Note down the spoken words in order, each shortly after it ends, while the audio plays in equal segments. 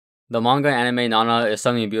The manga anime Nana is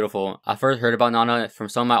something beautiful. I first heard about Nana from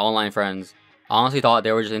some of my online friends. I honestly thought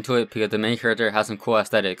they were just into it because the main character has some cool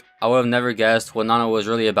aesthetic. I would have never guessed what Nana was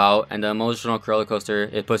really about and the emotional roller coaster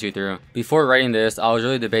it puts you through. Before writing this, I was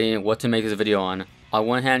really debating what to make this video on. On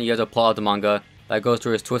one hand, you have the plot of the manga that goes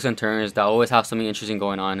through its twists and turns that always have something interesting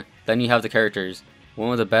going on. Then you have the characters.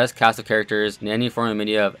 One of the best cast of characters in any form of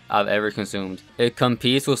media I've ever consumed. It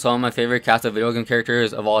competes with some of my favorite cast of video game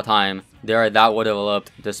characters of all time. They are that well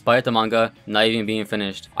developed, despite the manga not even being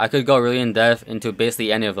finished. I could go really in depth into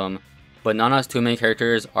basically any of them, but Nana's two main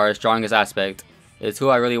characters are its strongest aspect. It's who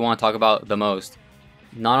I really want to talk about the most.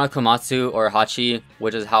 Nana Komatsu, or Hachi,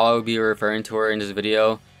 which is how I would be referring to her in this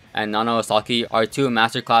video, and Nana Osaki are two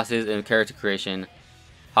masterclasses in character creation.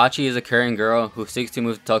 Hachi is a caring girl who seeks to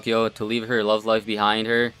move to Tokyo to leave her love life behind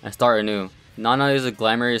her and start anew. Nana is a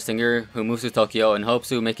glamorous singer who moves to Tokyo and hopes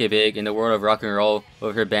to make it big in the world of rock and roll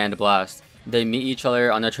with her band Blast. They meet each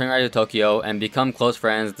other on the train ride to Tokyo and become close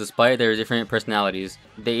friends despite their different personalities.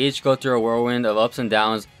 They each go through a whirlwind of ups and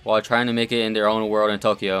downs while trying to make it in their own world in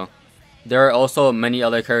Tokyo. There are also many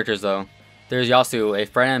other characters though. There's Yasu, a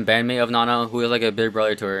friend and bandmate of Nana who is like a big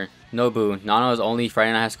brother to her. Nobu, Nana's only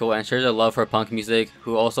friend in high school and shares a love for punk music,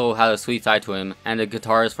 who also has a sweet side to him, and a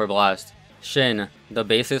guitarist for Blast. Shin, the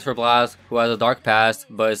bassist for Blast, who has a dark past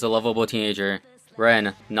but is a lovable teenager.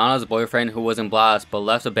 Ren, Nana's boyfriend who was in Blast but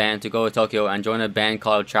left the band to go to Tokyo and join a band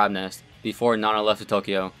called Trap Nest before Nana left to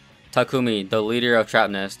Tokyo. Takumi, the leader of Trap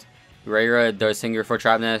Nest. Reira, the singer for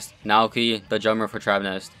Trap Nest. Naoki, the drummer for Trap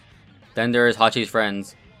Nest. Then there is Hachi's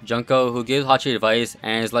friends. Junko, who gives Hachi advice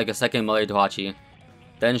and is like a second mother to Hachi.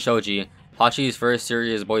 Then Shoji, Hachi's first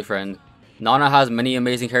serious boyfriend. Nana has many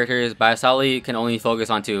amazing characters, but I sadly can only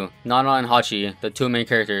focus on two. Nana and Hachi, the two main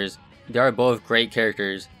characters. They are both great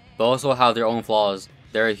characters, but also have their own flaws.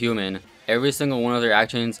 They are human. Every single one of their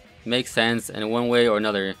actions makes sense in one way or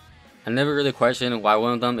another. I never really questioned why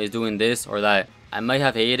one of them is doing this or that. I might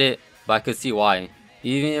have hated it, but I could see why.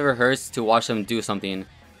 Even if it hurts to watch them do something.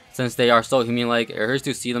 Since they are so human-like, it hurts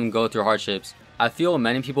to see them go through hardships. I feel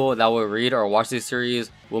many people that will read or watch this series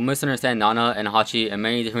will misunderstand Nana and Hachi in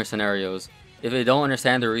many different scenarios. If they don't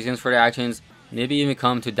understand the reasons for their actions, maybe even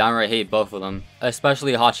come to downright hate both of them.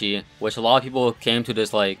 Especially Hachi, which a lot of people came to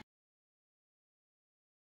dislike.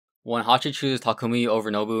 When Hachi chooses Takumi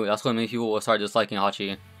over Nobu, that's when many people will start disliking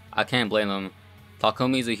Hachi. I can't blame them.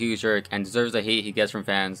 Takumi is a huge jerk and deserves the hate he gets from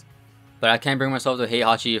fans. But I can't bring myself to hate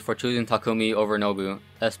Hachi for choosing Takumi over Nobu,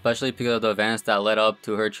 especially because of the events that led up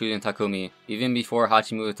to her choosing Takumi. Even before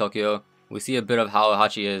Hachi moved to Tokyo, we see a bit of how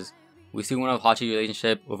Hachi is. We see one of Hachi's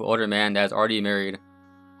relationship with an older man that is already married.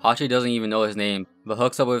 Hachi doesn't even know his name, but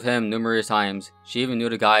hooks up with him numerous times. She even knew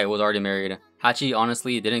the guy was already married. Hachi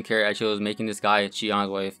honestly didn't care that she was making this guy cheat on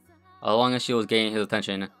his wife, as long as she was getting his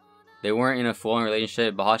attention. They weren't in a full-on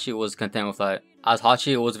relationship, but Hachi was content with that. As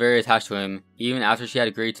Hachi was very attached to him, even after she had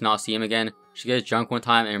agreed to not see him again, she gets drunk one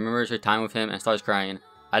time and remembers her time with him and starts crying.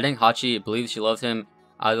 I think Hachi believes she loved him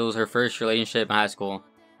as it was her first relationship in high school,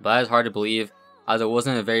 but that is hard to believe as it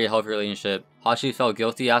wasn't a very healthy relationship. Hachi felt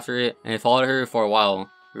guilty after it and it followed her for a while,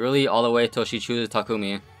 really all the way till she chooses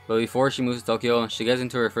Takumi. But before she moves to Tokyo, she gets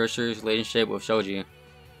into her first serious relationship with Shoji.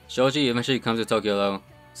 Shoji eventually comes to Tokyo though.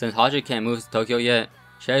 Since Hachi can't move to Tokyo yet,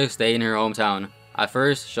 she has to stay in her hometown. At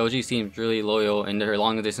first, Shoji seems really loyal in their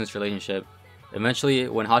long-distance relationship. Eventually,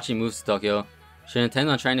 when Hachi moves to Tokyo, she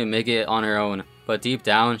intends on trying to make it on her own, but deep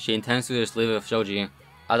down, she intends to just live with Shoji,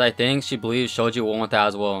 as I think she believes Shoji will want that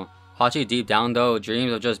as well. Hachi deep down though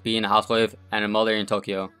dreams of just being a housewife and a mother in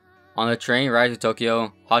Tokyo. On the train ride to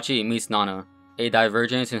Tokyo, Hachi meets Nana, a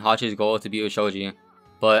divergence in Hachi's goal to be with Shoji,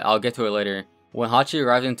 but I'll get to it later. When Hachi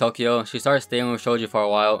arrives in Tokyo, she starts staying with Shoji for a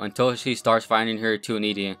while until she starts finding her too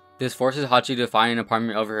needy. This forces Hachi to find an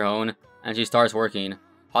apartment of her own, and she starts working.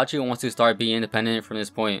 Hachi wants to start being independent from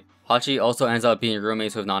this point. Hachi also ends up being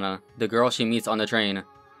roommates with Nana, the girl she meets on the train.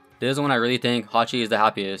 This is when I really think Hachi is the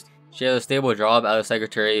happiest. She has a stable job as a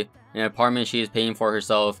secretary, an apartment she is paying for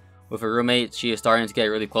herself, with a roommate she is starting to get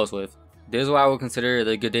really close with. This is what I would consider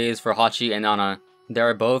the good days for Hachi and Nana. They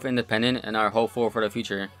are both independent and are hopeful for the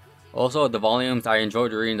future. Also, the volumes I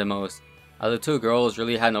enjoyed reading the most, as the two girls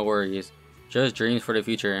really had no worries, just dreams for the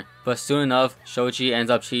future. But soon enough, Shoji ends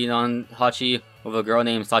up cheating on Hachi with a girl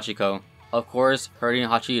named Sachiko. Of course, hurting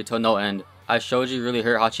Hachi to no end, as Shoji really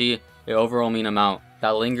hurt Hachi an overwhelming amount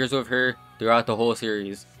that lingers with her throughout the whole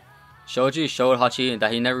series. Shoji showed Hachi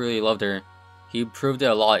that he never really loved her. He proved it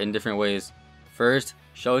a lot in different ways. First,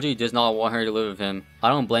 Shoji does not want her to live with him. I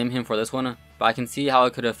don't blame him for this one, but I can see how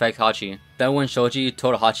it could affect Hachi. Then when Shoji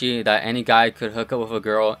told Hachi that any guy could hook up with a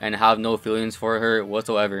girl and have no feelings for her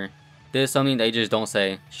whatsoever, This is something they just don't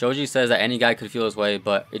say. Shoji says that any guy could feel this way,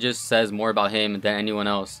 but it just says more about him than anyone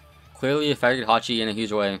else. Clearly affected Hachi in a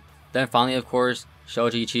huge way. Then finally, of course,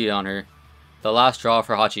 Shoji cheated on her. The last straw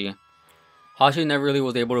for Hachi. Hachi never really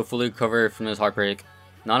was able to fully recover from this heartbreak.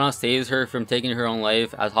 Nana saves her from taking her own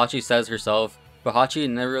life, as Hachi says herself, but Hachi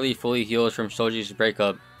never really fully heals from Shoji's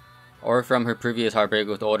breakup, or from her previous heartbreak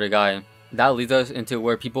with the older guy. That leads us into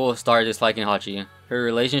where people start disliking Hachi, her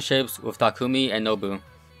relationships with Takumi and Nobu.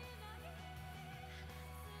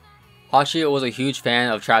 Hachi was a huge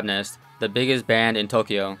fan of Trap Nest, the biggest band in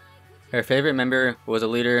Tokyo. Her favorite member was the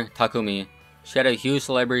leader, Takumi. She had a huge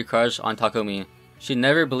celebrity crush on Takumi. She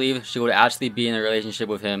never believed she would actually be in a relationship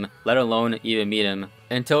with him, let alone even meet him,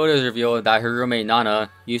 until it was revealed that her roommate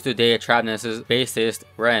Nana used to date Trap Nest's bassist,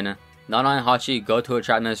 Ren. Nana and Hachi go to a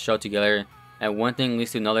Trap Nest show together, and one thing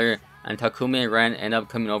leads to another, and Takumi and Ren end up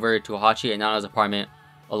coming over to Hachi and Nana's apartment,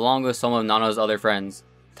 along with some of Nana's other friends.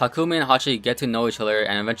 Takumi and Hachi get to know each other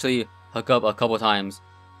and eventually hook up a couple times.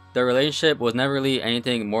 Their relationship was never really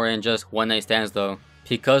anything more than just one night stands though.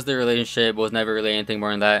 Because their relationship was never really anything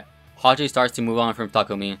more than that, Hachi starts to move on from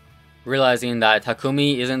Takumi, realizing that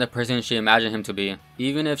Takumi isn't the person she imagined him to be.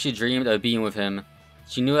 Even if she dreamed of being with him,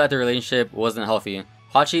 she knew that the relationship wasn't healthy.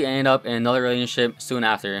 Hachi ended up in another relationship soon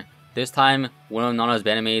after, this time one of Nana's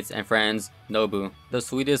bandmates and friends, Nobu, the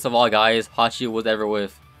sweetest of all guys Hachi was ever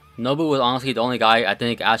with. Nobu was honestly the only guy I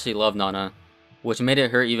think actually loved Nana, which made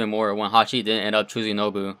it hurt even more when Hachi didn't end up choosing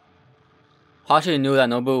Nobu. Hachi knew that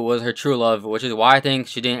Nobu was her true love, which is why I think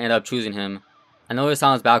she didn't end up choosing him. I know it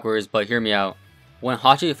sounds backwards, but hear me out. When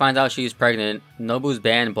Hachi finds out she's pregnant, Nobu's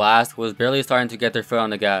band Blast was barely starting to get their foot on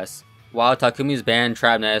the gas, while Takumi's band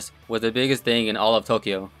Trap Nest was the biggest thing in all of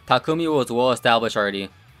Tokyo. Takumi was well established already,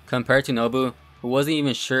 compared to Nobu, who wasn't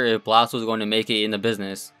even sure if Blast was going to make it in the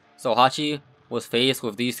business. So Hachi was faced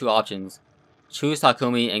with these two options: choose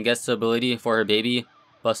Takumi and get stability for her baby,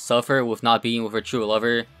 but suffer with not being with her true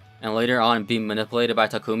lover, and later on being manipulated by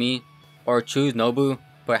Takumi, or choose Nobu,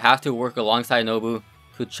 but have to work alongside Nobu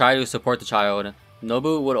to try to support the child.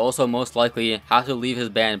 Nobu would also most likely have to leave his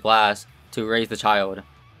band Blast to raise the child.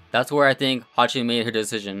 That's where I think Hachi made her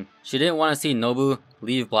decision. She didn't want to see Nobu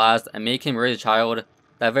leave Blast and make him raise a child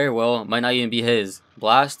that very well might not even be his.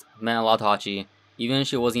 Blast meant a lot to Hachi, even if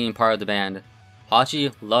she wasn't even part of the band.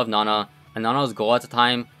 Hachi loved Nana, and Nana's goal at the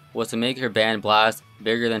time was to make her band Blast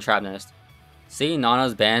bigger than Trap Nest. Seeing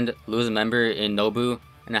Nana's band lose a member in Nobu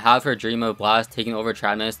and have her dream of Blast taking over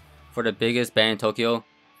Trap Nest for the biggest band in Tokyo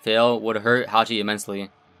fail would hurt Hachi immensely.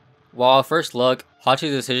 While at first look,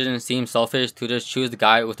 Hachi's decision seems selfish to just choose the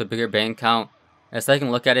guy with the bigger bank account, a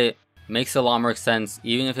second look at it makes a lot more sense,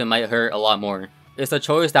 even if it might hurt a lot more. It's a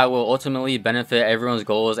choice that will ultimately benefit everyone's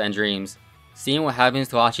goals and dreams. Seeing what happens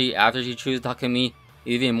to Hachi after she chooses Takumi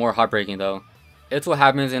is even more heartbreaking though. It's what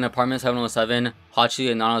happens in apartment 707, Hachi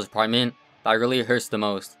and Nana's apartment, that really hurts the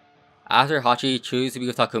most. After Hachi chooses to be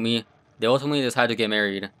with Takumi, they ultimately decide to get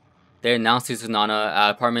married. They announce this to Nana at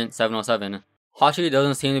apartment 707. Hachi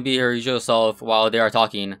doesn't seem to be her usual self while they are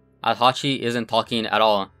talking, as Hachi isn't talking at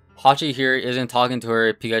all. Hachi here isn't talking to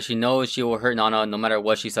her because she knows she will hurt Nana no matter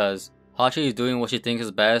what she says. Hachi is doing what she thinks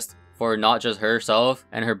is best for not just herself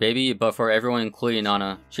and her baby, but for everyone including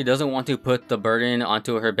Nana. She doesn't want to put the burden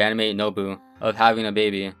onto her bandmate Nobu of having a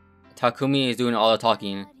baby. Takumi is doing all the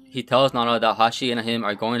talking. He tells Nana that Hachi and him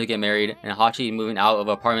are going to get married and Hachi is moving out of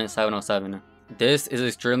apartment 707. This is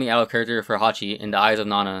extremely out of character for Hachi in the eyes of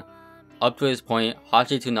Nana. Up to this point,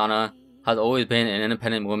 Hachi to Nana has always been an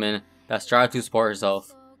independent woman that strives to support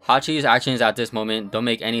herself. Hachi's actions at this moment don't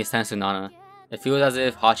make any sense to Nana. It feels as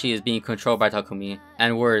if Hachi is being controlled by Takumi,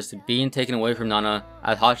 and worse, being taken away from Nana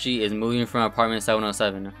as Hachi is moving from apartment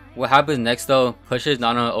 707. What happens next though pushes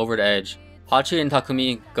Nana over the edge. Hachi and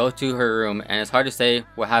Takumi go to her room and it's hard to say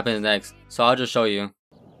what happens next, so I'll just show you.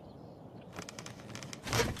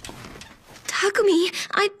 Takumi,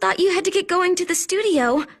 I thought you had to get going to the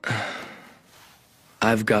studio.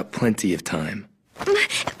 I've got plenty of time. But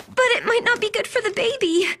it might not be good for the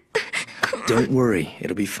baby. Don't worry,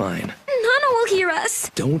 it'll be fine. Nana will hear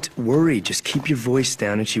us. Don't worry, just keep your voice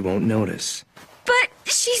down and she won't notice. But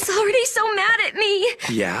she's already so mad at me.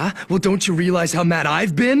 Yeah? Well, don't you realize how mad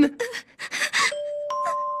I've been?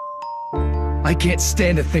 I can't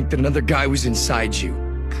stand to think that another guy was inside you.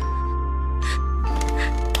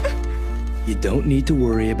 You don't need to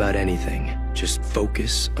worry about anything. Just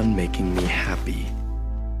focus on making me happy.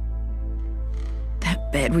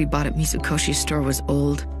 That bed we bought at Mizukoshi's store was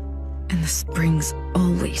old, and the springs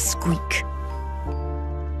always squeak.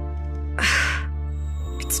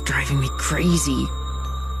 It's driving me crazy.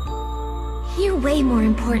 You're way more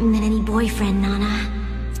important than any boyfriend, Nana.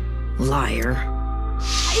 Liar.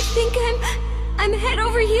 I think I'm head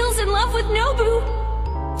over heels in love with Nobu!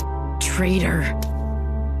 Traitor.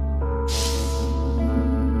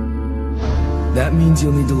 That means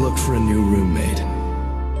you'll need to look for a new roommate.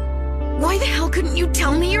 Why the hell couldn't you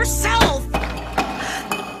tell me yourself?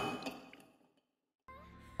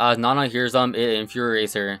 As Nana hears them, it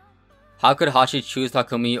infuriates her. How could Hachi choose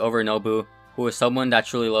Takumi over Nobu, who is someone that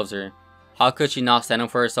truly loves her? How could she not stand up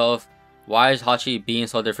for herself? Why is Hachi being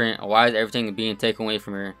so different? Why is everything being taken away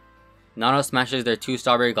from her? Nana smashes their 2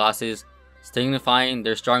 strawberry glasses, signifying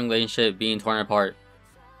their strong relationship being torn apart.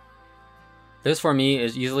 This for me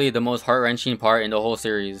is easily the most heart-wrenching part in the whole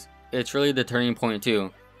series. It's really the turning point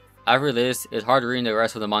too. After this, it's hard reading the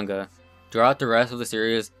rest of the manga. Throughout the rest of the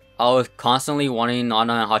series, I was constantly wanting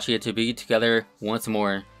Nana and Hachi to be together once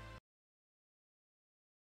more.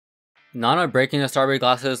 Nana breaking the strawberry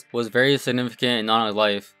glasses was very significant in Nana's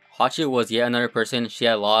life. Hachi was yet another person she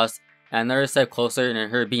had lost, and another step closer in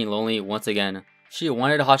her being lonely once again. She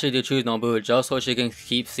wanted Hachi to choose Nobu just so she can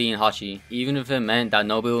keep seeing Hachi, even if it meant that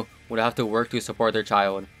Nobu would have to work to support their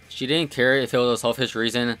child. She didn't care if it was a selfish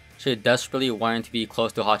reason, she desperately wanted to be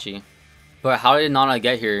close to Hachi. But how did Nana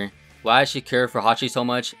get here? Why does she care for Hachi so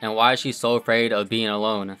much, and why is she so afraid of being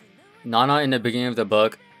alone? Nana in the beginning of the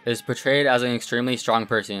book is portrayed as an extremely strong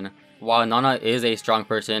person. While Nana is a strong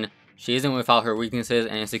person, she isn't without her weaknesses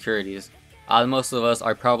and insecurities, as most of us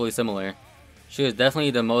are probably similar. She is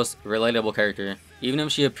definitely the most relatable character, even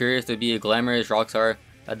if she appears to be a glamorous rock star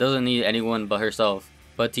that doesn't need anyone but herself.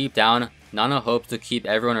 But deep down, Nana hopes to keep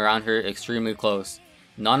everyone around her extremely close.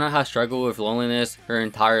 Nana has struggled with loneliness her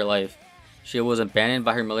entire life. She was abandoned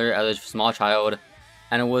by her mother as a small child,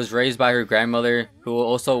 and was raised by her grandmother, who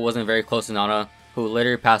also wasn't very close to Nana, who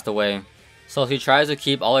later passed away. So she tries to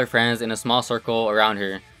keep all her friends in a small circle around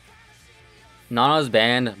her. Nana's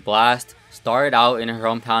band, Blast, started out in her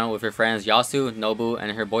hometown with her friends Yasu, Nobu,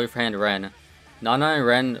 and her boyfriend Ren. Nana and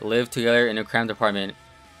Ren lived together in a cramped apartment.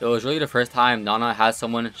 It was really the first time Nana had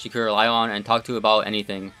someone she could rely on and talk to about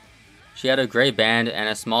anything. She had a great band and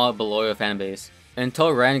a small but loyal fanbase.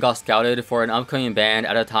 Until Ren got scouted for an upcoming band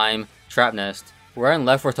at the time, Trap Nest. Ren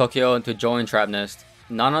left for Tokyo to join Trap Nest.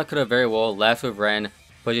 Nana could have very well left with Ren,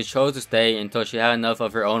 but she chose to stay until she had enough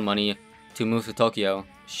of her own money to move to Tokyo.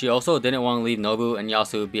 She also didn't want to leave Nobu and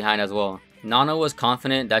Yasu behind as well. Nana was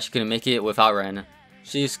confident that she could make it without Ren.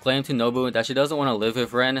 She exclaimed to Nobu that she doesn't want to live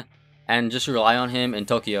with Ren and just rely on him in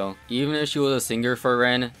Tokyo. Even if she was a singer for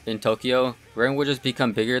Ren in Tokyo, Ren would just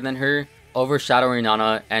become bigger than her, overshadowing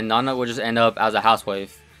Nana, and Nana would just end up as a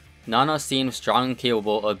housewife. Nana seemed strong and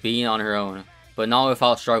capable of being on her own, but not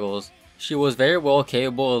without struggles. She was very well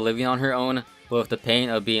capable of living on her own, but with the pain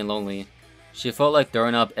of being lonely. She felt like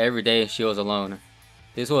throwing up every day she was alone.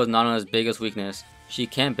 This was Nana's biggest weakness. She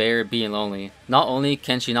can't bear being lonely. Not only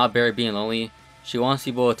can she not bear being lonely, she wants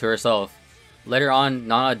people to herself. Later on,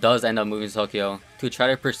 Nana does end up moving to Tokyo to try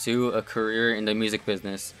to pursue a career in the music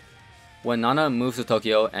business. When Nana moves to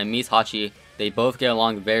Tokyo and meets Hachi, they both get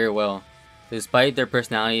along very well, despite their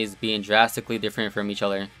personalities being drastically different from each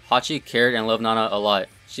other. Hachi cared and loved Nana a lot.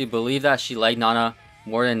 She believed that she liked Nana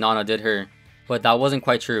more than Nana did her, but that wasn't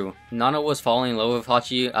quite true. Nana was falling in love with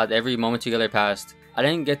Hachi as every moment together passed. I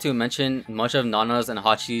didn't get to mention much of Nana's and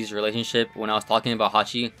Hachi's relationship when I was talking about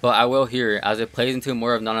Hachi, but I will here as it plays into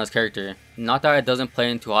more of Nana's character. Not that it doesn't play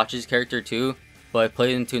into Hachi's character too, but it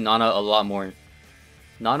plays into Nana a lot more.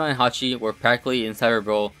 Nana and Hachi were practically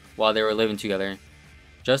inseparable while they were living together.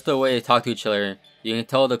 Just the way they talk to each other, you can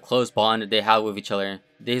tell the close bond they have with each other.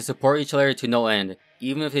 They support each other to no end,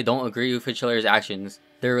 even if they don't agree with each other's actions.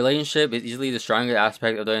 Their relationship is easily the strongest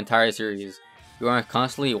aspect of the entire series. You are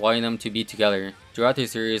constantly wanting them to be together. Throughout the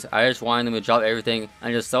series, I just wanted them to drop everything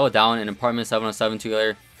and just settle down in apartment 707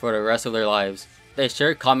 together for the rest of their lives. They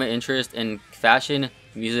share common interest in fashion,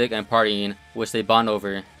 music, and partying, which they bond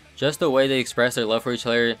over. Just the way they express their love for each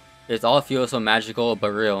other, it all feels so magical but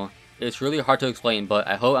real. It's really hard to explain, but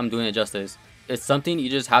I hope I'm doing it justice. It's something you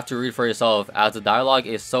just have to read for yourself, as the dialogue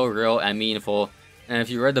is so real and meaningful, and if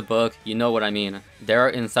you read the book, you know what I mean. They are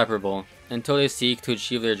inseparable, until they seek to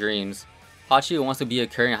achieve their dreams. Hachi wants to be a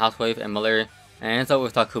caring housewife and mother, and ends up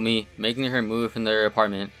with Takumi, making her move from their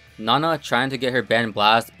apartment. Nana, trying to get her band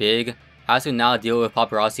Blast big, has to now deal with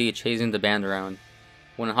paparazzi chasing the band around.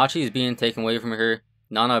 When Hachi is being taken away from her,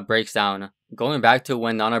 Nana breaks down. Going back to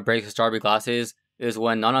when Nana breaks the strawberry glasses, is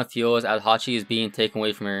when Nana feels as Hachi is being taken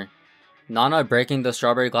away from her. Nana breaking the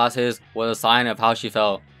strawberry glasses was a sign of how she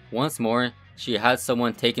felt. Once more, she had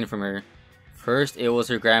someone taken from her. First, it was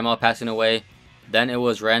her grandma passing away, then it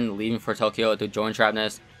was Ren leaving for Tokyo to join Trap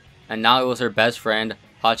Nest, and now it was her best friend,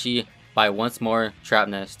 Hachi, by once more Trap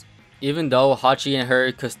Nest. Even though Hachi and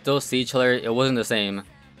her could still see each other, it wasn't the same.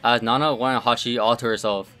 as Nana wanted Hachi all to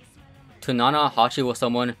herself. To Nana, Hachi was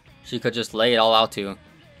someone she could just lay it all out to.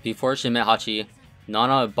 Before she met Hachi,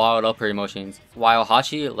 Nana bottled up her emotions, while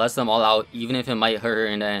Hachi lets them all out even if it might hurt her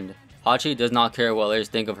in the end. Hachi does not care what others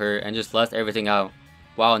think of her and just lets everything out,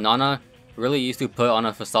 while Nana really used to put on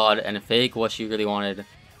a facade and fake what she really wanted.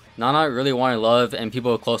 Nana really wanted love and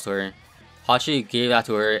people close to her. Hachi gave that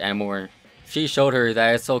to her and more. She showed her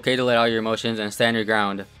that it's okay to let out your emotions and stand your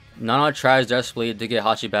ground. Nana tries desperately to get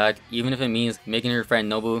Hachi back, even if it means making her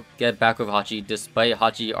friend Nobu get back with Hachi despite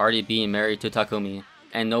Hachi already being married to Takumi,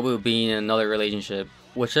 and Nobu being in another relationship.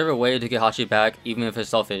 Whichever way to get Hachi back, even if it's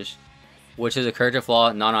selfish. Which is a character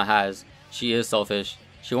flaw Nana has. She is selfish.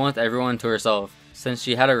 She wants everyone to herself, since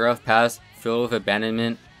she had a rough past filled with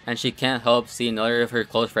abandonment, and she can't help see another of her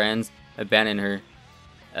close friends abandon her.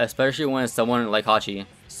 Especially when it's someone like Hachi.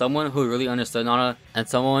 Someone who really understood Nana, and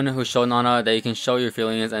someone who showed Nana that you can show your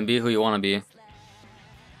feelings and be who you want to be.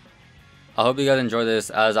 I hope you guys enjoyed this,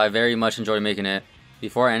 as I very much enjoyed making it.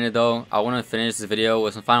 Before I end it though, I want to finish this video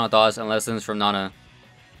with some final thoughts and lessons from Nana.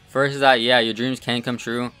 First is that yeah, your dreams can come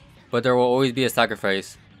true, but there will always be a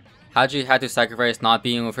sacrifice. Hachi had to sacrifice not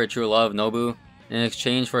being with her true love, Nobu, in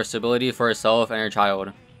exchange for stability for herself and her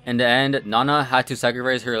child. In the end, Nana had to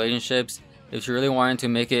sacrifice her relationships if she really wanted to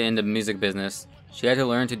make it in the music business. She had to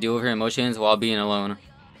learn to deal with her emotions while being alone.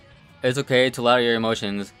 It's okay to let out your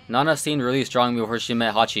emotions. Nana seemed really strong before she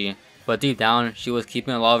met Hachi, but deep down, she was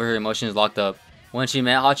keeping a lot of her emotions locked up. When she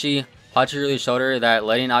met Hachi, Hachi really showed her that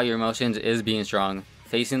letting out your emotions is being strong.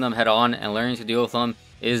 Facing them head on and learning to deal with them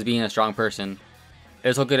is being a strong person.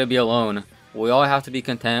 It's okay to be alone. We all have to be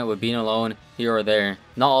content with being alone here or there.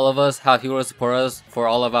 Not all of us have people to support us for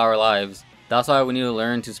all of our lives. That's why we need to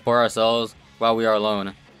learn to support ourselves while we are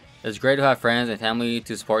alone. It's great to have friends and family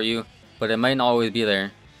to support you, but it might not always be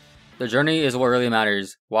there. The journey is what really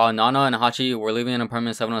matters. While Nana and Hachi were living in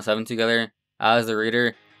apartment 707 together, as the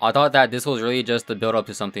reader, I thought that this was really just the build up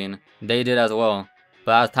to something. They did as well.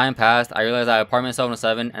 But as time passed, I realized that apartment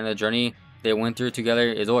 707 and the journey they went through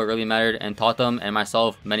together is what really mattered and taught them and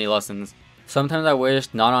myself many lessons. Sometimes I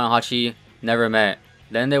wished Nana and Hachi never met.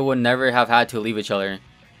 Then they would never have had to leave each other.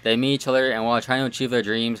 They meet each other, and while trying to achieve their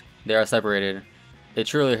dreams, they are separated. It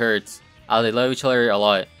truly hurts, as they love each other a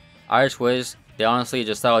lot. I just wish they honestly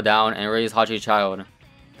just settled down and raised Hachi's child.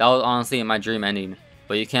 That was honestly my dream ending,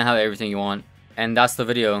 but you can't have everything you want. And that's the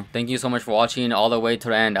video. Thank you so much for watching all the way to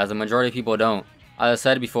the end, as the majority of people don't. As I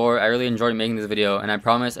said before, I really enjoyed making this video, and I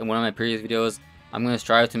promise in one of my previous videos, I'm going to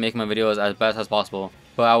strive to make my videos as best as possible.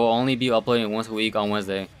 But I will only be uploading once a week on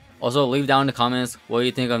Wednesday. Also, leave down in the comments what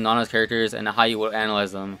you think of Nana's characters and how you would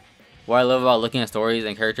analyze them. What I love about looking at stories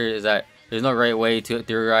and characters is that there's no right way to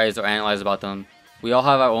theorize or analyze about them. We all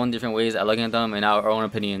have our own different ways at looking at them and our own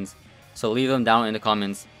opinions. So leave them down in the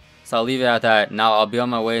comments. So I'll leave it at that. Now I'll be on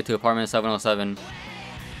my way to apartment 707.